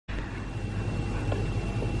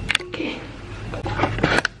Okay.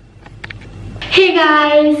 Hey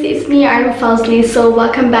guys, it's me, Matthieu. So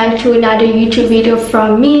welcome back to another YouTube video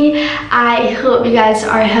from me. I hope you guys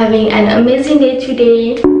are having an amazing day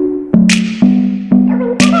today.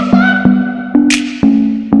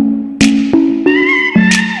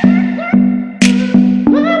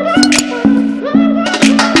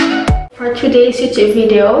 For today's YouTube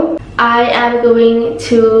video, I am going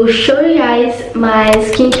to show you guys my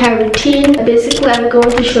skincare routine. Basically, I'm going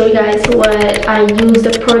to show you guys what I use,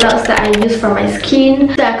 the products that I use for my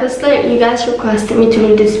skin. Yeah, because like you guys requested me to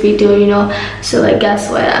do this video, you know. So like guess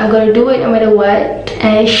what? I'm gonna do it no matter what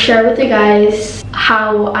and share with you guys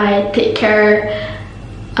how I take care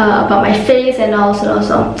about my face and also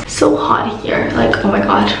so hot here. Like oh my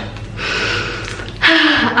god.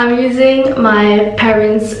 I'm using my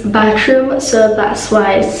parents' bathroom, so that's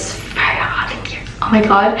why it's very hot in here. Oh my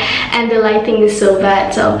god, and the lighting is so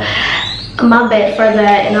bad, so my bad for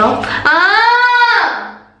that, you know.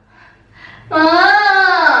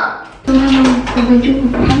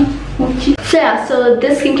 So yeah, so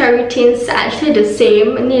this skincare routine is actually the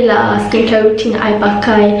same. Inilah skincare routine I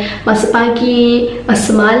pakai masa pagi,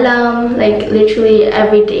 masa malam, like literally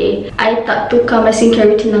every day. I tak tukar my skincare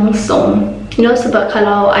routine langsung. You know, sebab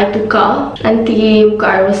kalau I tukar, nanti muka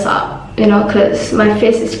I rosak. You know, cause my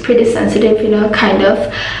face is pretty sensitive, you know, kind of.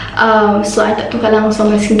 So I tak tukar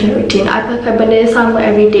langsung my skincare routine. I pakai benda sama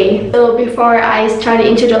every day. So before I start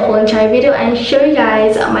into the whole entire video and show you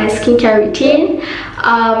guys my skincare routine,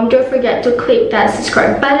 don't forget to click that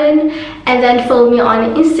subscribe button and then follow me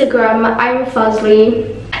on Instagram. I'm Matthieu.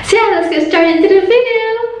 So yeah, let's get started into the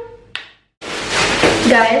video.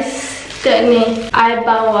 Guys, ni I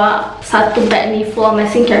bawa satu bag ni for my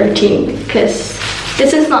skincare routine because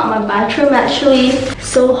this is not my bathroom actually.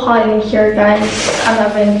 So hot in here guys, I'm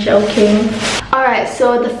not even joking. Alright,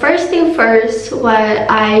 so the first thing first, what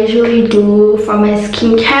I usually do for my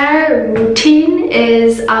skincare routine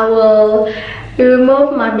is I will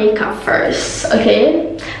remove my makeup first,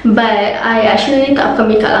 okay? But I actually tak pakai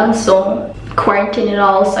makeup langsung, quarantine and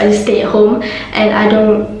all, so I just stay at home and I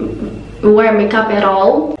don't wear makeup at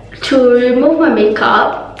all. To remove my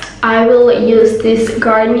makeup, I will use this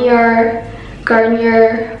Garnier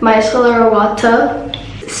micellar water.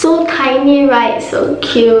 So tiny, right? So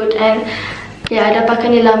cute, and yeah, ada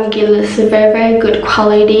pakai ni lama gila. It's very good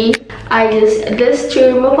quality. I use this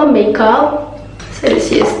to remove my makeup. So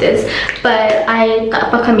just use this, but I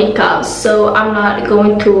tak pakai makeup, so I'm not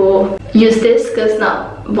going to use this because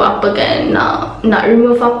nak buat apa kan, nak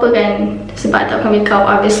remove apa kan, sebab tak pakai makeup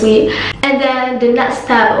obviously. And then the next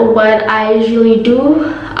step, what I usually do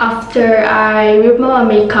after I remove my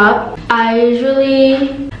makeup, I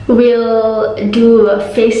usually will do a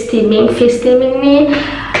face steaming. Face steaming ni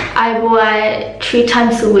I buat 3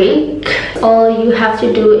 times a week. All you have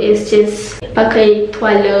to do is just pakai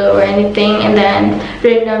tuala or anything and then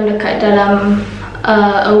rendam dekat dalam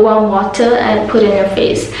a warm water and put in your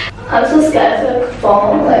face. I'm so scared to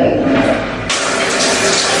fall, like.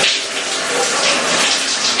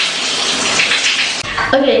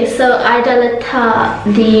 Okay, so I dah letak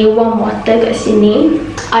the warm water kat sini.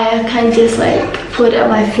 I akan just like put it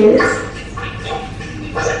on my face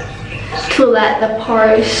to let the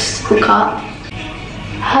pores buka.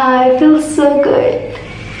 I feel so good.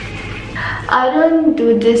 I don't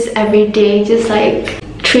do this every day, just like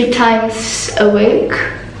 3 times a week,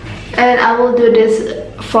 and I will do this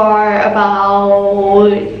for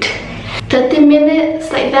about 30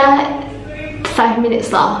 minutes like that. 5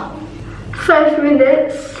 minutes lah. 5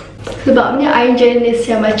 minutes. Sebabnya I jenis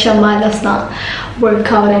yang macam malas nak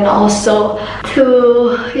workout and also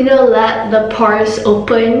to, you know, let the pores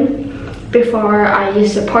open. Before I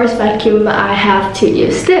use the pores vacuum, I have to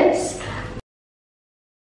use this.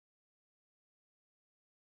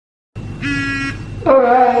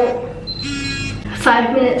 Alright,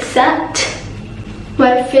 5 minutes set.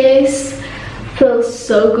 My face feels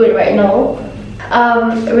so good right now.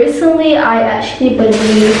 Recently I actually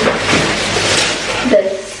believe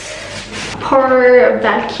this pore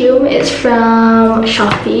vacuum. It's from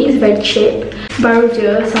Shopee. It's very cheap. Baru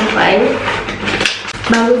je sampai.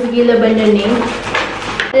 Bagus gila benda ni.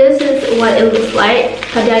 This is what it looks like.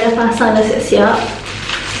 Tadi ada pasang dah siap-siap.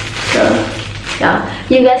 So yeah,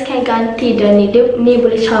 you guys can ganti dah ni. Dia ni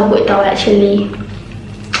boleh cabut tau actually.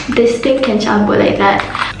 This thing can cabut like that.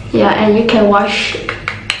 Yeah, and you can wash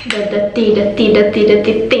the dirty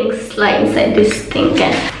things like inside this thing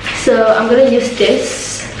kan. So I'm gonna use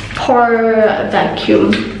this pore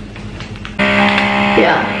vacuum.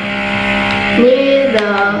 Yeah, ni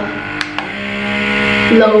the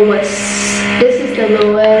lowest. This is the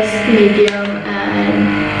lowest, medium, and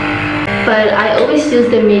but I always use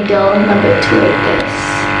the middle number 2 like this.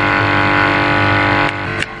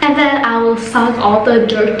 And then I will suck all the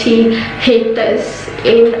dirty haters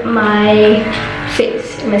in my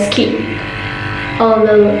face, in my skin. All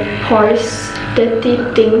the pores, dirty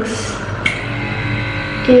things.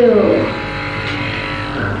 Ew.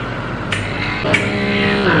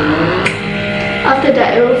 After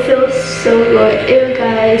that, it will feel so good. Ew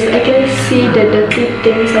guys, I can see the dirty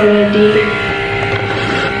things already.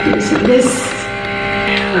 This.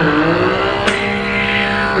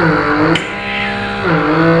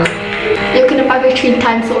 You can pakai 3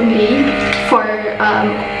 times only for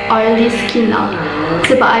oily skin lah.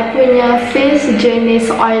 Sebab I punya face jenis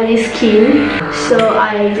oily skin, so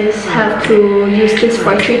I just have to use this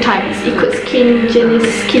for 3 times. Ikut skin jenis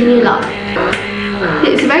skin ni lah.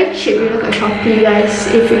 It's very cheap, you look at Shopee guys.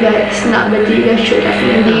 If you guys not beli, you guys should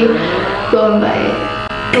definitely go and buy it.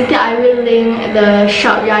 Nanti I will link the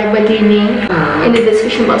shop yang I beli ni in the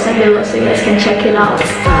description box below, so you guys can check it out.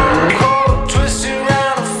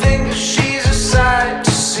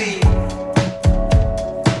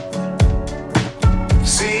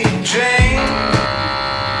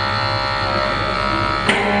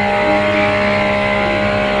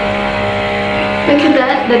 Look at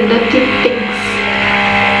that, the dirty things.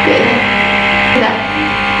 Good. Look at that.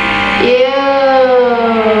 Ew.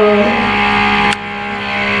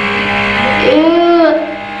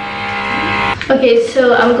 Okay,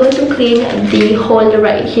 so I'm going to clean the hole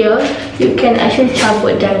right here. You can actually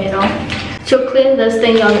cabut them, you know. So clean this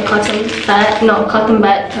thing on the cotton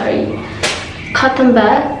bed, sorry. Cotton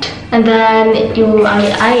bed. And then you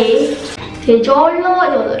air. Dia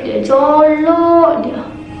jolok dia.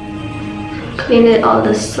 Clean it all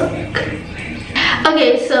the soak.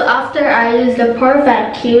 Okay, so after I use the pore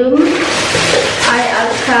vacuum, I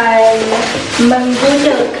akan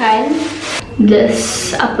menggunakan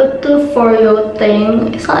this apa tu for your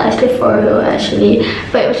thing. It's not actually for you actually,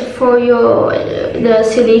 but it's for your the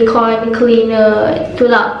silicone cleaner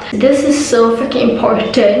itulah. This is so freaking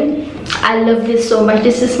important. I love this so much.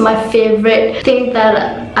 This is my favorite thing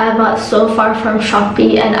that I bought so far from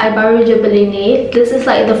Shopee, and I baru je beli ni. This is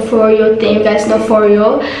like the Foreo thing. You guys know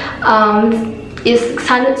Foreo. It's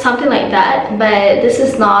something like that, but this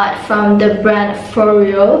is not from the brand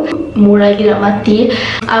Foreo. Murah gila mati.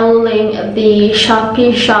 I will link the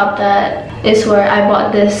Shopee shop that is where I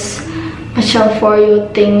bought this macam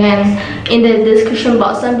Foreo thing, and in the description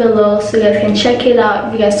box down below, so you guys can check it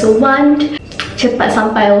out if you guys so want. Cepat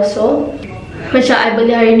sampai also. Macam I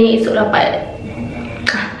beli hari ni, itu dapat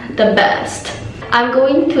the best. I'm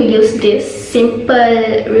going to use this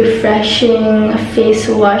simple refreshing face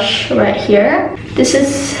wash right here. This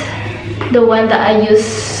is the one that I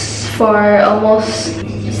use for almost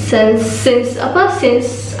since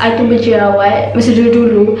I tumbuh jerawat masa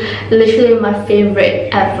dulu. Literally my favorite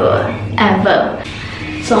ever.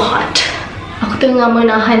 So hot. Aku tengah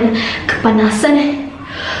menahan kepanasan.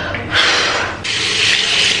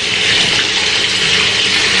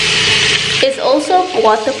 It's also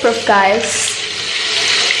waterproof guys,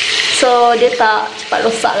 so dia tak cepat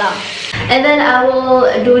rosak lah. And then I will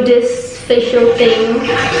do this facial thing.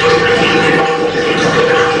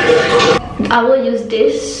 I will use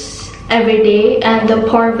this every day, and the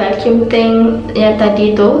pore vacuum thing yang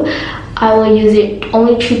tadi tu, I will use it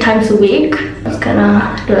only 3 times a week. I'm just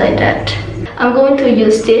gonna do like that. I'm going to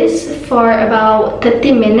use this for about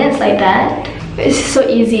 30 minutes like that. It's so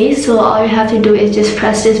easy, so all you have to do is just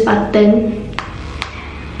press this button.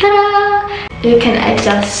 Ta-da! You can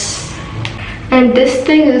adjust. And this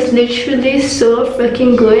thing is literally so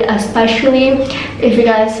freaking good, especially if you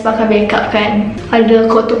guys pakai makeup kan. Ada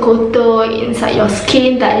kotor-kotor inside your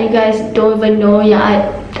skin that you guys don't even know yang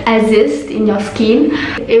exist in your skin.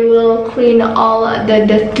 It will clean all the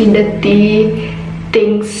dirty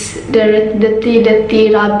things, the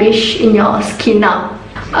dirty rubbish in your skin now.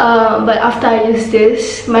 But after I use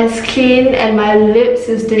this, my skin and my lips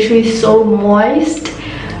is literally so moist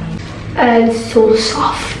and so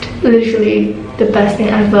soft. Literally the best thing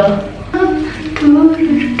ever.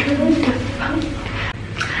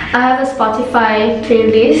 I have a Spotify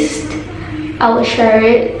playlist. I will share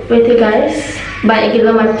it with you guys. Banyak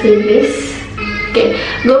gila my playlist. Okay,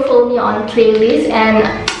 go follow me on playlist and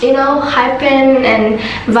you know, hyping and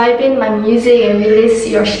vibing my music and release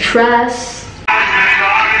your stress.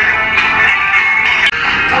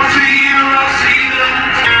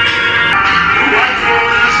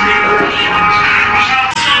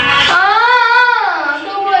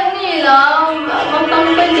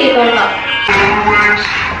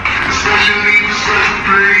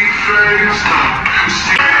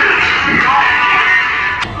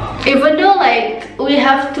 Even though like we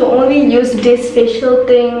have to to only use this facial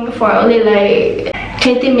thing for only like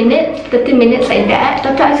 20 minutes, 30 minutes like that.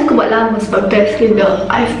 Tapi I suka buat lama sebab best gila.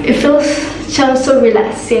 It feels so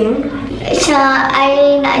relaxing. So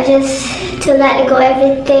I not just to let go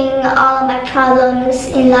everything, all my problems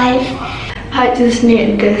in life. I just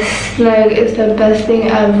need this. Like, it's the best thing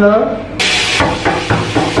ever.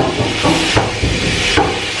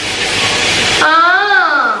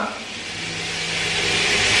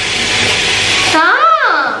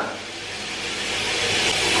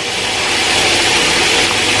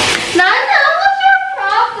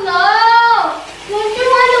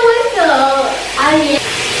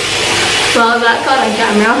 Well, that got on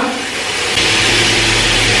camera.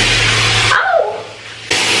 Ow!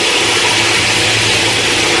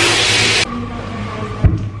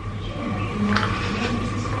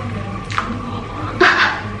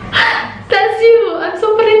 That's you! I'm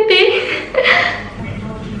so pretty!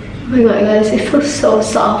 Oh my god guys, it feels so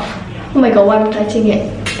soft. Oh my god, why am I touching it?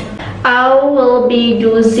 I will be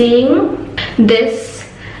using this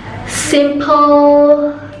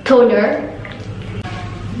simple toner.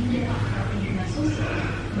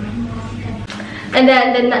 And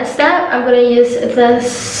then the next step, I'm gonna use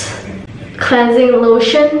this cleansing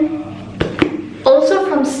lotion. Also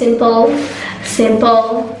from Simple.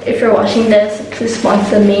 If you're watching this, please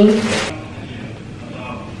sponsor me.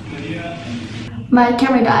 My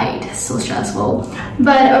camera died, so stressful.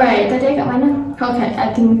 But alright, tadi I kat mana? Okay,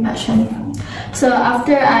 acting passion. So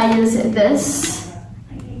after I use this,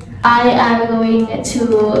 I am going to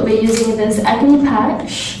be using this acne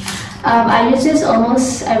patch. I use this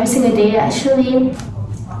almost every single day actually.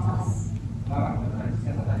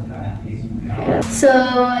 So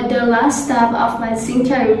the last step of my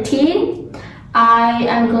skincare routine, I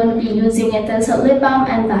am going to be using this lip balm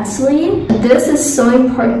and Vaseline. This is so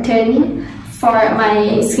important for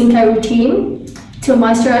my skincare routine to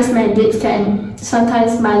moisturize my lips. And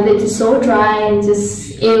sometimes my lips is so dry and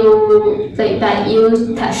just ew, like that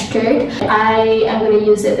ew textured. I am going to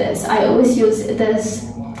use this. I always use this.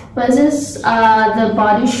 What is this? The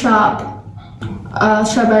Body Shop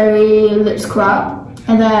strawberry lip scrub,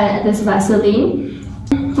 and then this Vaseline.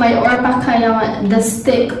 My orang pakai yang the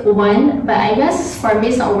stick one, but I guess for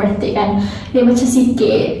me it's not worth it kan. Dia macam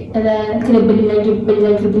sikit, and then kena beli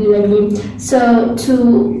lagi. So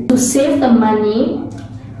to save the money,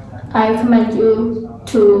 I recommend you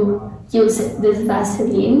to use this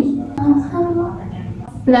Vaseline.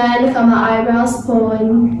 Then my eyebrows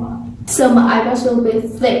pun. So my eyebrows will be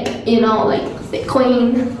thick, you know, like thick,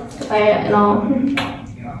 clean, you know.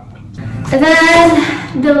 And then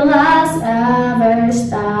the last ever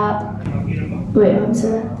step. Wait, what's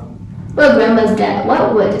that? Well, grandma's dead.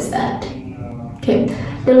 What word is that? Okay,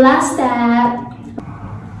 the last step.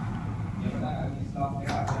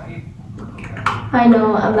 I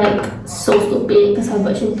know I'm like so stupid because I'm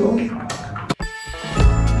watching too.